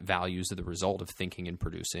that values are the result of thinking and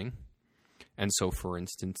producing. And so, for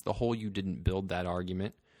instance, the whole "you didn't build that"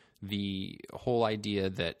 argument, the whole idea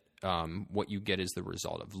that what you get is the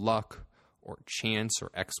result of luck or chance or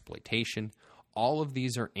exploitation, all of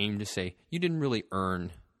these are aimed to say you didn't really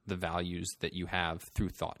earn the values that you have through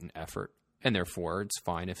thought and effort, and therefore it's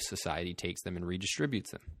fine if society takes them and redistributes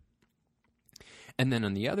them. And then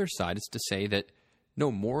on the other side, it's to say that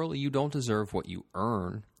no, morally you don't deserve what you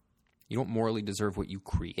earn. You don't morally deserve what you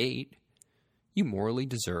create. You morally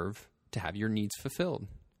deserve to have your needs fulfilled.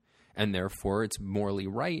 And therefore, it's morally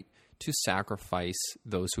right to sacrifice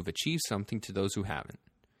those who've achieved something to those who haven't.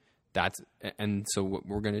 And so what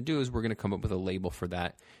we're going to do is we're going to come up with a label for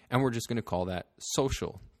that, and we're just going to call that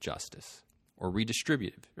social justice, or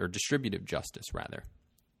redistributive, or distributive justice, rather.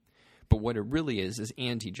 But what it really is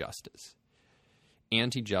anti-justice.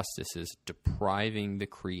 Anti-justice is depriving the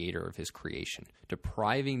creator of his creation,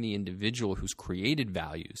 depriving the individual who's created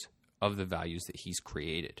values of the values that he's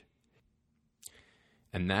created.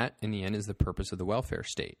 And that, in the end, is the purpose of the welfare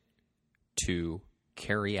state, to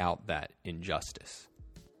carry out that injustice.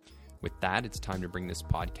 With that, it's time to bring this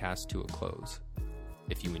podcast to a close.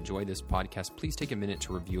 If you enjoy this podcast, please take a minute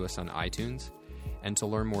to review us on iTunes. And to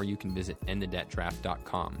learn more, you can visit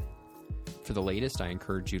endthedebtdraft.com. For the latest, I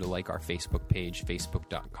encourage you to like our Facebook page,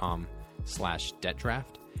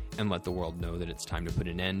 facebook.com/debtdraft, and let the world know that it's time to put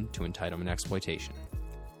an end to entitlement exploitation.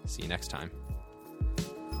 See you next time.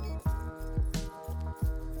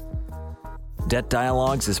 Debt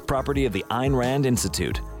Dialogues is property of the Ayn Rand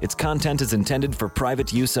Institute. Its content is intended for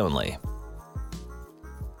private use only.